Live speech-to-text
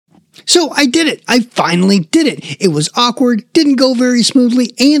So I did it. I finally did it. It was awkward, didn't go very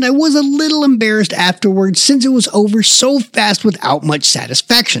smoothly, and I was a little embarrassed afterwards since it was over so fast without much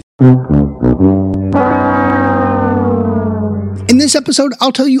satisfaction. In this episode,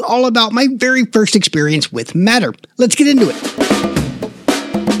 I'll tell you all about my very first experience with Matter. Let's get into it.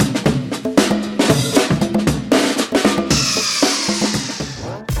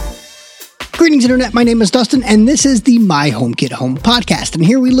 Greetings, Internet. My name is Dustin, and this is the My HomeKit Home podcast. And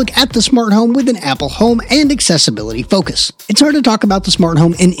here we look at the smart home with an Apple home and accessibility focus. It's hard to talk about the smart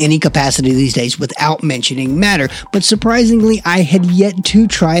home in any capacity these days without mentioning Matter, but surprisingly, I had yet to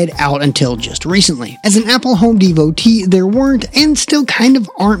try it out until just recently. As an Apple home devotee, there weren't and still kind of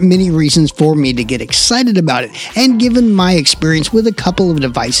aren't many reasons for me to get excited about it. And given my experience with a couple of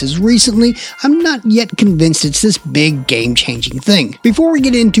devices recently, I'm not yet convinced it's this big game-changing thing. Before we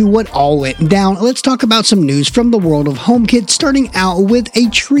get into what all went down, let's talk about some news from the world of HomeKit, starting out with a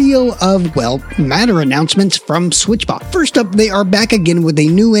trio of, Matter announcements from SwitchBot. First up, they are back again with a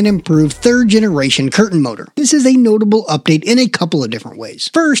new and improved third-generation curtain motor. This is a notable update in a couple of different ways.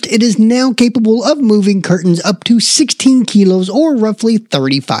 First, it is now capable of moving curtains up to 16 kilos or roughly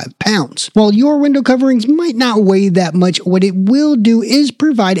 35 pounds. While your window coverings might not weigh that much, what it will do is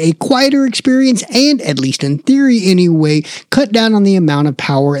provide a quieter experience and, at least in theory anyway, cut down on the amount of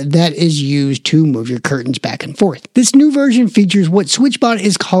power that is used to move your curtains back and forth. This new version features what SwitchBot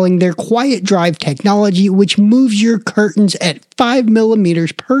is calling their quiet drive technology, which moves your curtains at 5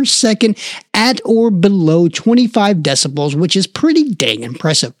 millimeters per second at or below 25 decibels, which is pretty dang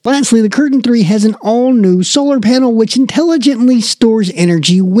impressive. Lastly, the Curtain 3 has an all-new solar panel which intelligently stores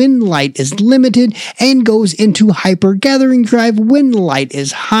energy when light is limited and goes into hyper-gathering drive when light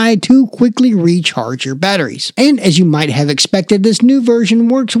is high to quickly recharge your batteries. And as you might have expected, this new version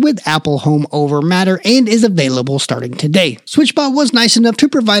works with Apple Home over Matter and is available starting today. SwitchBot was nice enough to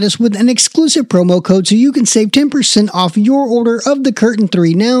provide us with an exclusive promo code so you can save 10% off your order of the Curtain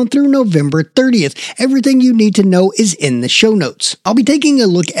 3 now through November 30th. Everything you need to know is in the show notes. I'll be taking a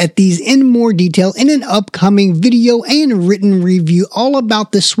look at these in more detail in an upcoming video and written review all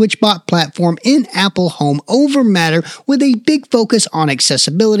about the SwitchBot platform in Apple Home over Matter with a big focus on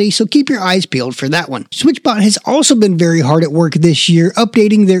accessibility, so keep your eyes peeled for that one. SwitchBot has also been very hard at work this year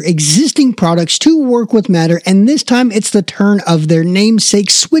updating their existing products to work with Matter, and this time it's the turn of their namesake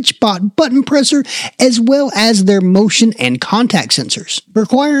SwitchBot button presser as well as their motion and contact sensors.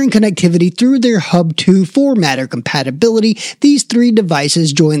 Requiring connectivity through their Hub 2 for Matter compatibility, these three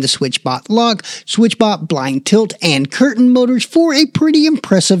devices join the SwitchBot lock, SwitchBot blind tilt, and curtain motors for a pretty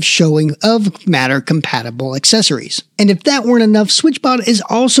impressive showing of Matter compatible accessories. And if that weren't enough, SwitchBot is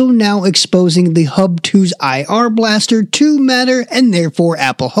also now exposing the Hub 2's IR blaster to Matter and therefore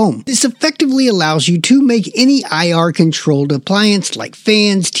Apple Home. This effectively allows you to make any IR controlled appliance like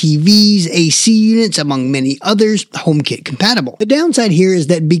fans, TVs, AC units, among many others, HomeKit compatible. The downside here is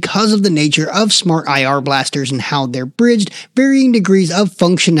that because of the nature of smart IR blasters and how they're bridged, varying degrees of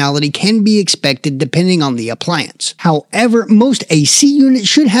functionality can be expected depending on the appliance. However, most AC units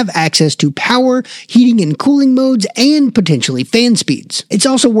should have access to power, heating and cooling modes, and potentially fan speeds. It's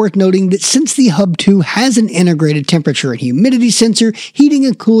also worth noting that since the Hub 2 has an integrated temperature and humidity sensor, heating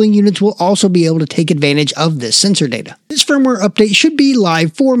and cooling units will also be able to take advantage of this sensor data. This firmware update should be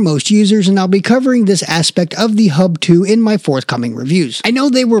live for most users, and I'll be covering this aspect of the Hub 2 in my forthcoming reviews. I know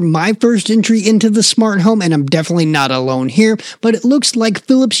they were my first entry into the smart home, and I'm definitely not alone here, but it looks like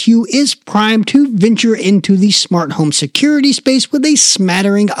Philips Hue is primed to venture into the smart home security space with a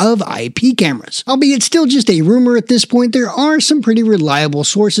smattering of IP cameras. Albeit still just a rumor at this point, there are some pretty reliable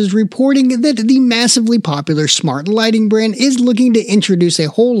sources reporting that the massively popular smart lighting brand is looking to introduce a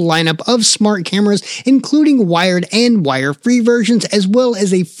whole lineup of smart cameras, including wired and wire-free versions, as well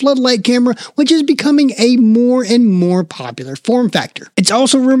as a floodlight camera, which is becoming a more and more popular form factor. It's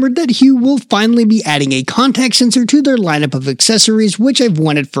also rumored that Hue will finally be adding a contact sensor to their lineup of accessories, which I've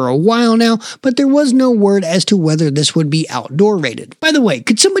wanted for a while now, but there was no word as to whether this would be outdoor rated. By the way,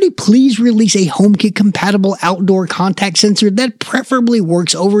 could somebody please release a HomeKit compatible outdoor contact sensor that preferably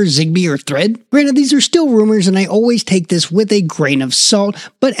works over Zigbee or Thread? Granted, these are still rumors, and I always take this with a grain of salt,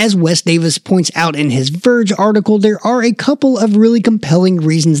 but as Wes Davis points out in his Verge article, there are a couple of really compelling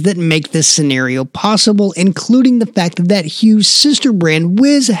reasons that make this scenario possible, including the fact that Hue's sister brand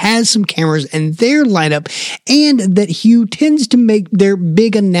Wiz has some cameras in their lineup, and that Hue tends to make their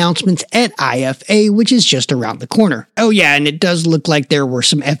big announcements at IFA, which is just around the corner. Oh yeah, and it does look like there were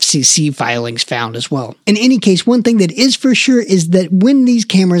some FCC filings found as well. In any case, one thing that is for sure is that when these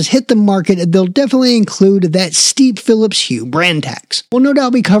cameras hit the market, they'll definitely include that steep Philips Hue brand tax. We'll no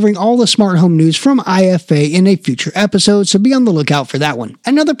doubt be covering all the smart home news from IFA in a future episode, so be on the lookout for that one.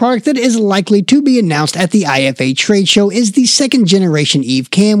 Another product that is likely to be announced at the IFA trade show is the second generation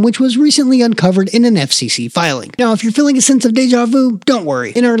Eve Cam, which was recently uncovered in an FCC filing. Now, if you're feeling a sense of deja vu, don't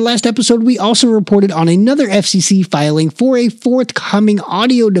worry. In our last episode, we also reported on another FCC filing for a forthcoming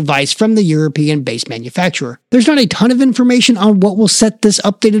audio device from the European-based manufacturer. There's not a ton of information on what will set this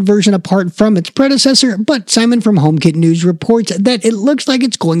updated version apart from its predecessor, but Simon from HomeKit News reports that it looks like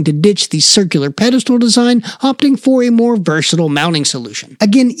it's going to ditch the circular pedestal design, opting for a more versatile mounting solution.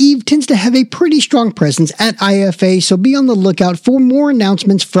 Again, Eve tends to have a pretty strong presence at IFA, so be on the lookout for more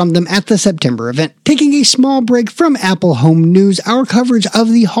announcements from them at the September event. Taking a small break from Apple Home News, our coverage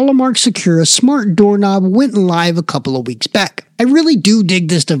of the Hallmark Secura smart doorknob went live a couple of weeks back. I really do dig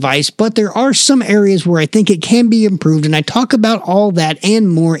this device, but there are some areas where I think it can be improved, and I talk about all that and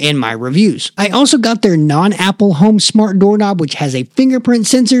more in my reviews. I also got their non-Apple Home smart doorknob, which has a fingerprint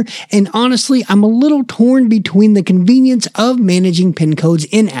sensor, and honestly, I'm a little torn between the convenience of managing PIN codes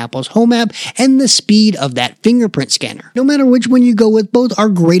in Apple's Home app and the speed of that fingerprint scanner. No matter which one you go with, both are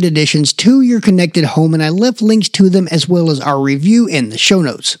great additions to your connected home, and I left links to them as well as our review in the show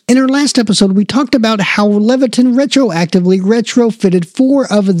notes. In our last episode, we talked about how Leviton retroactively retrofitted 4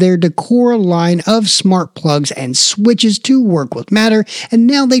 of their Decora line of smart plugs and switches to work with Matter, and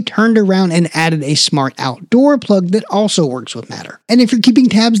now they turned around and added a smart outdoor plug that also works with Matter. And if you're keeping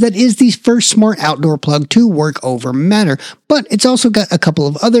tabs, that is the first smart outdoor plug to work over Matter, but it's also got a couple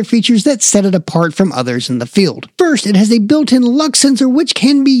of other features that set it apart from others in the field. First, it has a built-in lux sensor which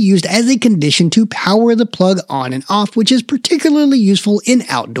can be used as a condition to power the plug on and off, which is particularly useful in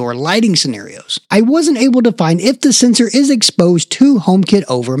outdoor lighting scenarios. I wasn't able to find if the sensor is exposed to HomeKit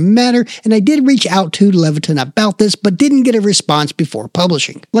over Matter, and I did reach out to Leviton about this, but didn't get a response before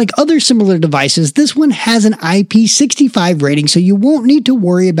publishing. Like other similar devices, this one has an IP65 rating, so you won't need to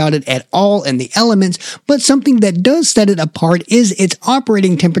worry about it at all in the elements, but something that does set it apart is its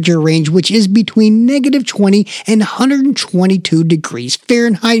operating temperature range, which is between -20 and 122 degrees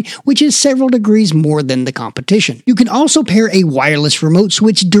Fahrenheit, which is several degrees more than the competition. You can also pair a wireless remote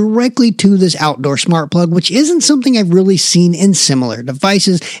switch directly to this outdoor smart plug, which isn't something I've really seen in similar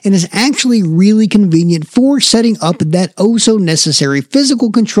devices, and is actually really convenient for setting up that oh-so-necessary physical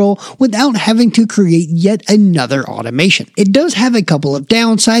control without having to create yet another automation. It does have a couple of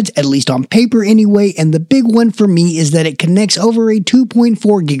downsides, at least on paper anyway, and the big one for me is that it connects over a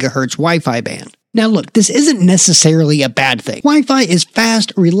 2.4 GHz Wi-Fi band. Now look, this isn't necessarily a bad thing. Wi-Fi is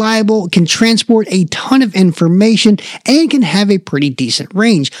fast, reliable, can transport a ton of information, and can have a pretty decent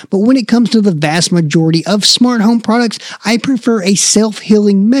range. But when it comes to the vast majority of smart home products, I prefer a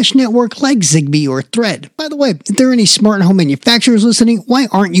self-healing mesh network like Zigbee or Thread. By the way, if there are any smart home manufacturers listening, why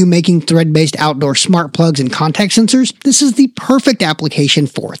aren't you making Thread-based outdoor smart plugs and contact sensors? This is the perfect application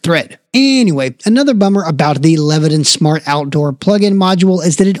for Thread. Anyway, another bummer about the Leviton Smart Outdoor plug-in module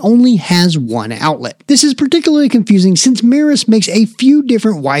is that it only has one outlet. This is particularly confusing since Maris makes a few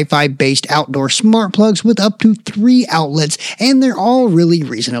different Wi-Fi based outdoor smart plugs with up to 3 outlets, and they're all really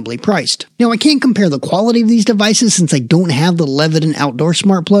reasonably priced. Now, I can't compare the quality of these devices since I don't have the Leviton Outdoor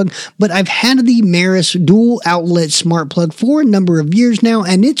Smart Plug, but I've had the Maris dual outlet smart plug for a number of years now,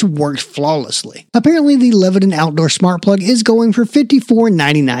 and it's worked flawlessly. Apparently, the Leviton Outdoor Smart Plug is going for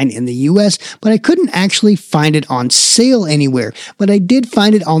 $54.99 in the US, but I couldn't actually find it on sale anywhere, but I did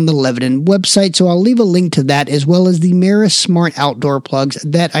find it on the Leviton website, so I'll leave a link to that as well as the Maris Smart Outdoor plugs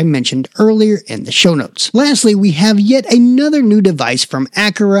that I mentioned earlier in the show notes. Lastly, we have yet another new device from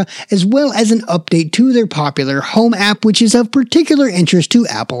Acura, as well as an update to their popular Home app, which is of particular interest to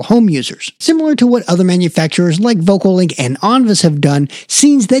Apple Home users. Similar to what other manufacturers like VocalLink and Onvis have done,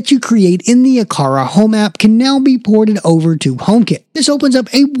 scenes that you create in the Acura Home app can now be ported over to HomeKit. This opens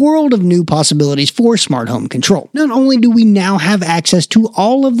up a world of new possibilities for smart home control. Not only do we now have access to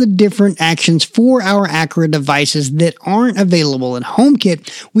all of the different actions for our Acura devices that aren't available in HomeKit,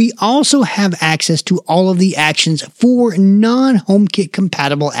 we also have access to all of the actions for non-HomeKit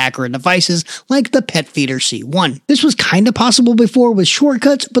compatible Acura devices like the Pet Feeder C1. This was kind of possible before with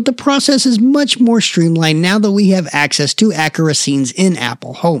shortcuts, but the process is much more streamlined now that we have access to Acura scenes in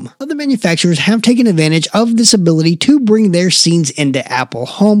Apple Home. Other manufacturers have taken advantage of this ability to bring their scenes into Apple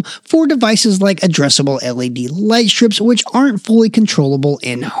Home for devices like addressable LED light strips, which aren't fully controllable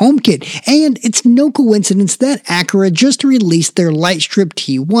in HomeKit. And it's no coincidence that Acura just released their light strip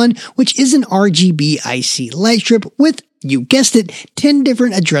T1, which is an RGB IC light strip with You guessed it, 10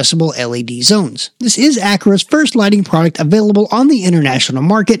 different addressable LED zones. This is Acura's first lighting product available on the international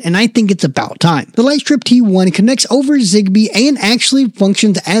market, and I think it's about time. The Lightstrip T1 connects over Zigbee and actually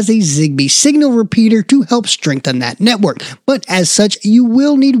functions as a Zigbee signal repeater to help strengthen that network. But as such, you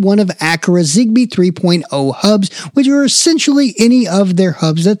will need one of Acura's Zigbee 3.0 hubs, which are essentially any of their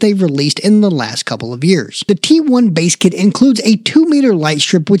hubs that they've released in the lase couple of years. The T1 base kit includes a 2-meter light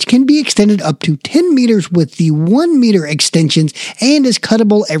strip, which can be extended up to 10 meters with the 1-meter extensions and is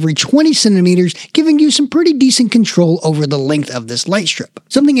cuttable every 20 centimeters, giving you some pretty decent control over the length of this light strip.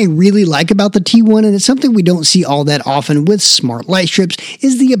 Something I really like about the T1, and it's something we don't see all that often with smart light strips,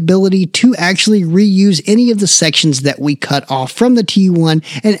 is the ability to actually reuse any of the sections that we cut off from the T1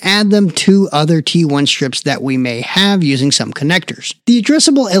 and add them to other T1 strips that we may have using some connectors. The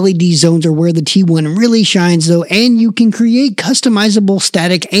addressable LED zones are where the T1 really shines though, and you can create customizable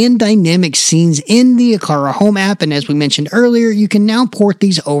static and dynamic scenes in the Aqara Home app, and as we mentioned earlier, you can now port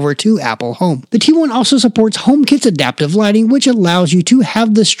these over to Apple Home. The T1 also supports HomeKit's adaptive lighting, which allows you to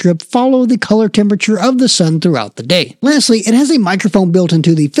have the strip follow the color temperature of the sun throughout the day. Lastly, it has a microphone built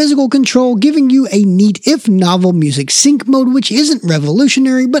into the physical control, giving you a neat if novel music sync mode, which isn't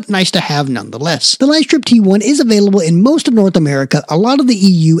revolutionary but nice to have nonetheless. The Lightstrip T1 is available in most of North America, a lot of the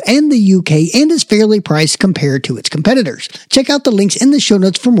EU and the UK, and is fairly priced compared to its competitors. Check out the links in the show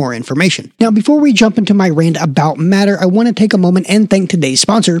notes for more information. Now, before we jump into my rant about Matter, I want to take a moment and thank today's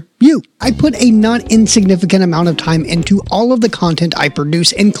sponsor, you. I put a not insignificant amount of time into all of the content I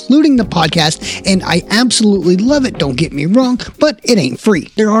produce, including the podcast, and I absolutely love it, don't get me wrong, but it ain't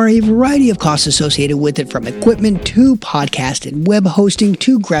free. There are a variety of costs associated with it, from equipment to podcast and web hosting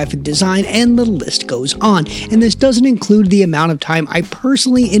to graphic design, and the list goes on. And this doesn't include the amount of time I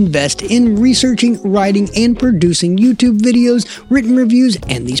personally invest in researching, writing, and producing YouTube videos, written reviews,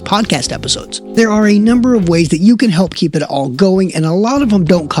 and these podcast episodes. There are a number of ways that you can help keep it all going, and a lot of them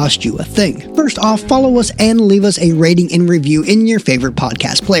don't cost you a thing. First off, follow us and leave us a rating and review in your favorite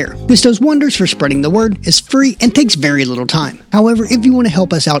podcast player. This does wonders for spreading the word, is free, and takes very little time. However, if you want to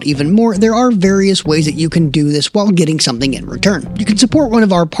help us out even more, there are various ways that you can do this while getting something in return. You can support one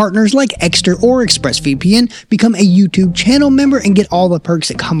of our partners like Extra or ExpressVPN, become a YouTube channel member and get all the perks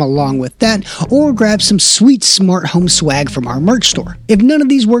that come along with that, or grab some sweet smart home swag from our merch store. If none of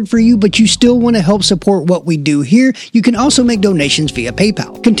these work for you, but you still want to help support what we do here, you can also make donations via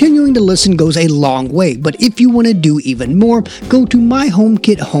PayPal. Continuing to listen goes a long way, but if you want to do even more, go to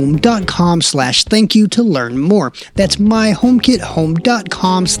myhomekithome.com/thankyou to learn more. That's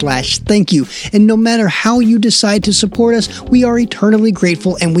myhomekithome.com/thankyou. And no matter how you decide to support us, we are eternally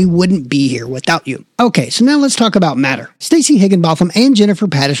grateful, and we wouldn't be here without you. Okay, so now let's talk about Matter. Stacey Higginbotham and Jennifer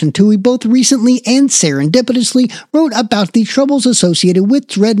Patterson-Toohey both recently and serendipitously wrote about the troubles associated with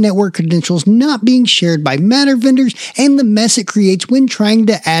Thread network credentials not being shared by Matter vendors and the mess it creates when trying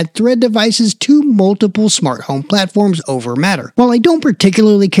to add Thread devices to multiple smart home platforms over Matter. While I don't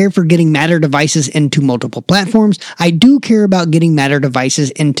particularly care for getting Matter devices into multiple platforms, I do care about getting Matter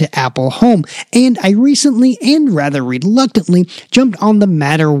devices into Apple Home, and I recently and rather reluctantly jumped on the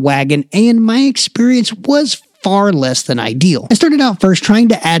Matter wagon, and my experience was far less than ideal. I started out first trying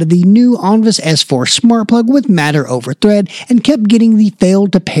to add the new Onvis S4 smart plug with Matter over Thread and kept getting the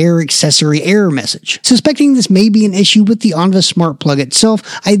failed to pair accessory error message. Suspecting this may be an issue with the Onvis smart plug itself,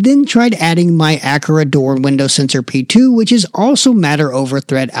 I then tried adding my Acura door window sensor P2, which is also Matter over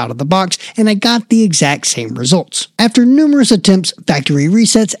Thread out of the box, and I got the exact same results. After numerous attempts, factory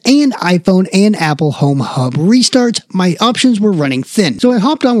resets, and iPhone and Apple Home Hub restarts, my options were running thin. So I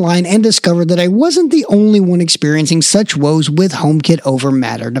hopped online and discovered that I wasn't the only one experiencing such woes with HomeKit over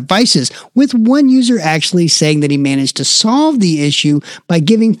Matter devices, with one user actually saying that he managed to solve the issue by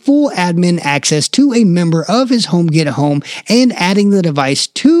giving full admin access to a member of his HomeKit home and adding the device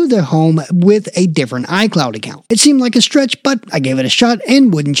to the home with a different iCloud account. It seemed like a stretch, but I gave it a shot,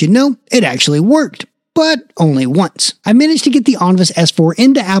 and wouldn't you know, it actually worked. But only once. I managed to get the Onvis S4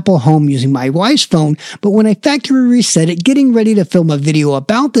 into Apple Home using my wife's phone, but when I factory reset it, getting ready to film a video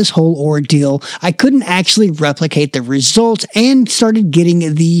about this whole ordeal, I couldn't actually replicate the results and started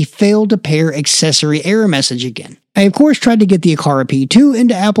getting the failed to pair accessory error message again. I of course tried to get the Aqara P2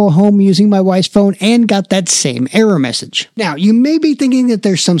 into Apple Home using my wife's phone and got that same error message. Now, you may be thinking that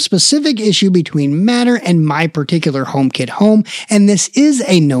there's some specific issue between Matter and my particular HomeKit home, and this is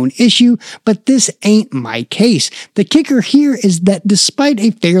a known issue, but this ain't my case. The kicker here is that despite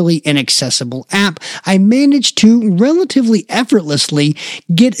a fairly inaccessible app, I managed to relatively effortlessly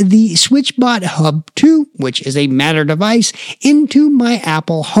get the SwitchBot Hub 2, which is a Matter device, into my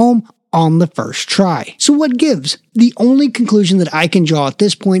Apple Home on the first try. So what gives? The only conclusion that I can draw at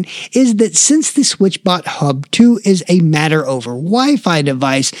this point is that since the SwitchBot Hub 2 is a Matter over Wi-Fi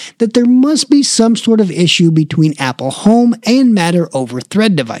device, that there must be some sort of issue between Apple Home and Matter over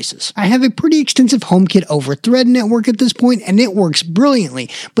Thread devices. I have a pretty extensive HomeKit over Thread network at this point, and it works brilliantly,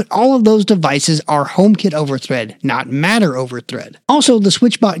 but all of those devices are HomeKit over Thread, not Matter over Thread. Also, the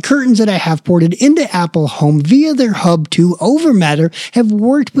SwitchBot curtains that I have ported into Apple Home via their Hub 2 over Matter have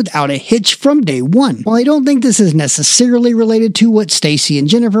worked without a hitch from day one. While I don't think this is necessarily related to what Stacy and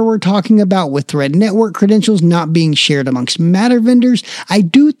Jennifer were talking about with Thread network credentials not being shared amongst Matter vendors, I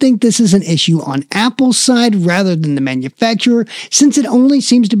do think this is an issue on Apple's side rather than the manufacturer, since it only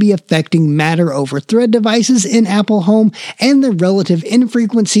seems to be affecting Matter over Thread devices in Apple Home and the relative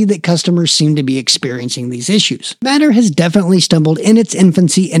infrequency that customers seem to be experiencing these issues. Matter has definitely stumbled in its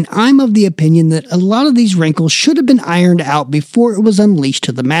infancy, and I'm of the opinion that a lot of these wrinkles should have been ironed out before it was unleashed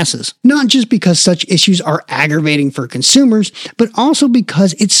to the masses. Not just because such issues are aggravating for consumers, but also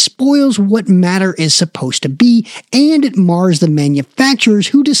because it spoils what Matter is supposed to be, and it mars the manufacturers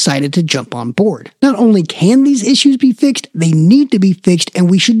who decided to jump on board. Not only can these issues be fixed, they need to be fixed, and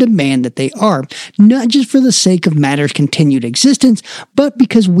we should demand that they are, not just for the sake of Matter's continued existence, but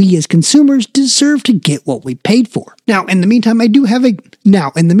because we as consumers deserve to get what we paid for. Now, in the meantime, I do have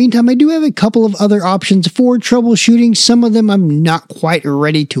a couple of other options for troubleshooting. Some of them I'm not quite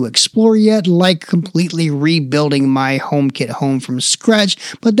ready to explore yet, like completely rebuilding my HomeKit home from scratch,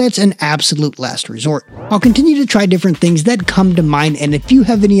 but that's an absolute last resort. I'll continue to try different things that come to mind, and if you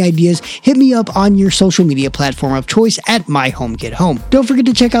have any ideas, hit me up on your social media platform of choice at My HomeKit Home. Don't forget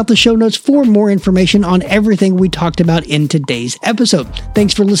to check out the show notes for more information on everything we talked about in today's episode.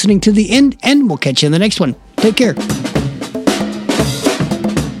 Thanks for listening to the end, and we'll catch you in the next one. Take care.